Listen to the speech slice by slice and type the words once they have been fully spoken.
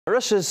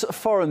Russia's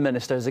foreign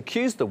minister has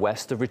accused the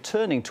West of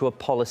returning to a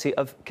policy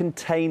of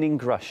containing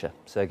Russia.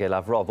 Sergei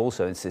Lavrov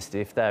also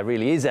insisted if there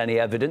really is any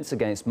evidence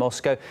against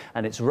Moscow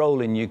and its role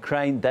in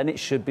Ukraine, then it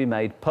should be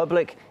made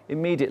public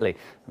immediately.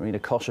 Marina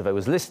Kosheva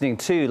was listening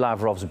to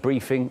Lavrov's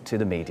briefing to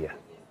the media.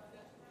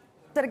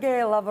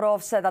 Sergei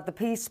Lavrov said that the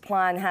peace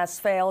plan has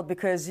failed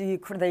because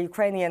the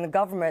Ukrainian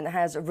government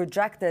has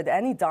rejected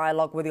any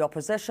dialogue with the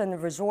opposition,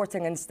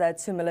 resorting instead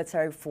to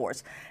military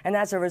force. And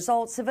as a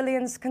result,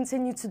 civilians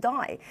continue to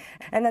die.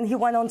 And then he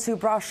went on to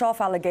brush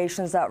off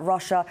allegations that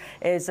Russia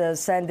is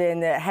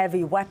sending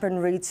heavy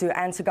weaponry to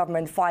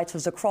anti-government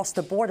fighters across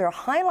the border,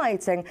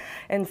 highlighting,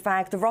 in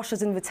fact,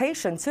 Russia's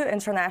invitation to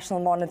international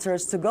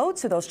monitors to go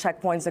to those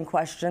checkpoints in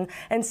question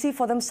and see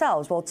for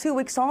themselves. Well, 2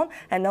 weeks on,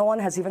 and no one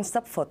has even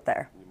stepped foot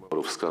there.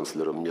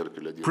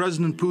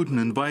 President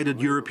Putin invited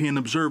European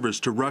observers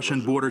to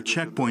Russian border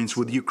checkpoints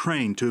with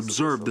Ukraine to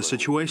observe the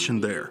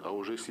situation there.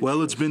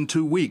 Well, it's been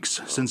 2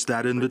 weeks since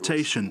that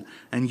invitation,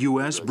 and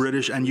US,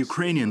 British and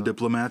Ukrainian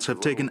diplomats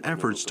have taken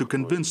efforts to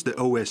convince the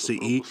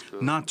OSCE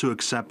not to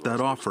accept that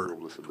offer.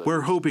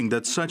 We're hoping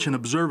that such an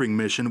observing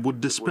mission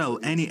would dispel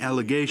any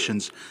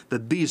allegations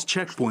that these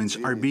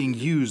checkpoints are being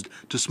used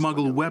to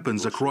smuggle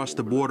weapons across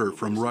the border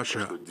from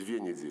Russia.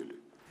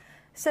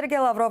 Sergei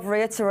Lavrov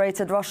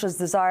reiterated Russia's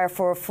desire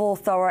for a full,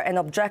 thorough and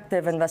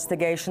objective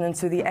investigation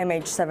into the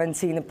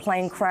MH17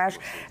 plane crash,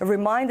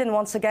 reminding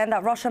once again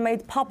that Russia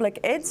made public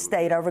its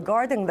data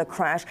regarding the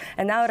crash,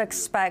 and now it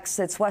expects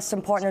its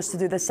Western partners to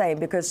do the same,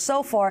 because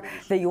so far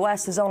the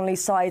US is only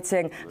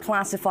citing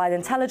classified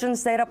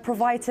intelligence data,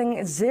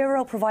 providing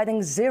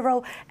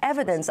zero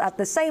evidence. At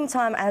the same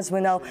time, as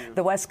we know,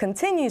 the West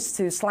continues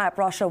to slap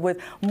Russia with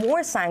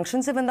more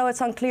sanctions, even though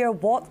it's unclear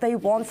what they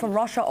want from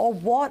Russia or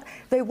what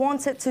they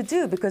want it to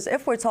do. Because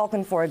if we're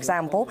talking, for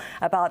example,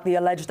 about the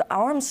alleged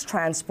arms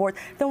transport,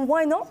 then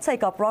why not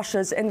take up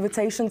Russia's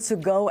invitation to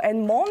go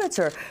and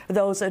monitor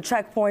those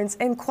checkpoints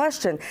in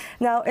question?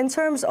 Now, in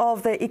terms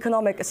of the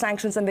economic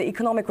sanctions and the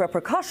economic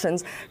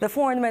repercussions, the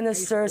foreign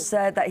minister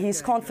said that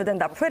he's confident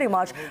that pretty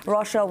much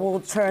Russia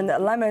will turn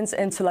lemons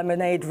into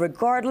lemonade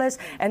regardless,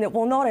 and it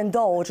will not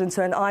indulge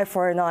into an eye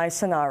for an eye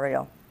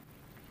scenario.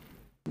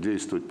 We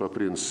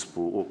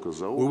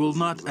will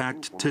not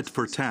act tit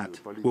for tat.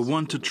 We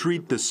want to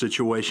treat this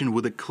situation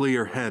with a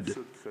clear head.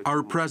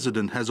 Our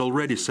president has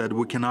already said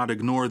we cannot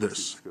ignore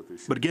this.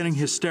 But getting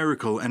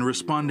hysterical and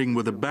responding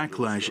with a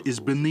backlash is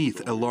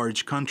beneath a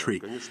large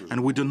country,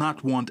 and we do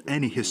not want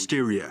any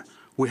hysteria.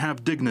 We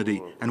have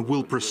dignity and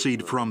will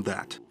proceed from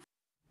that.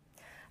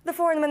 The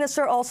foreign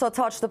minister also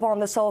touched upon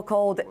the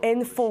so-called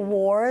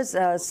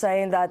InfoWars,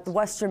 saying that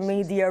Western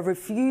media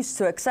refused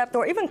to accept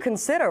or even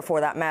consider, for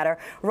that matter,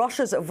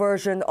 Russia's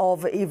version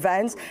of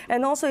events.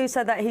 And also he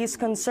said that he's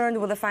concerned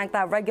with the fact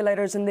that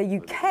regulators in the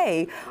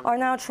UK are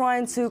now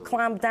trying to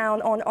clamp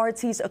down on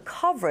RT's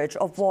coverage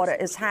of what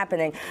is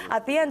happening.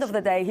 At the end of the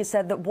day, he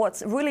said that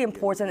what's really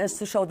important is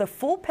to show the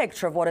full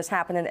picture of what is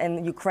happening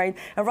in Ukraine.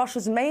 And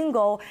Russia's main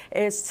goal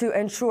is to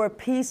ensure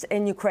peace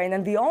in Ukraine.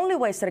 And the only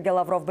way Sergei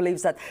Lavrov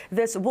believes that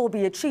this will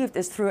be achieved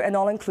is through an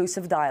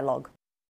all-inclusive dialogue.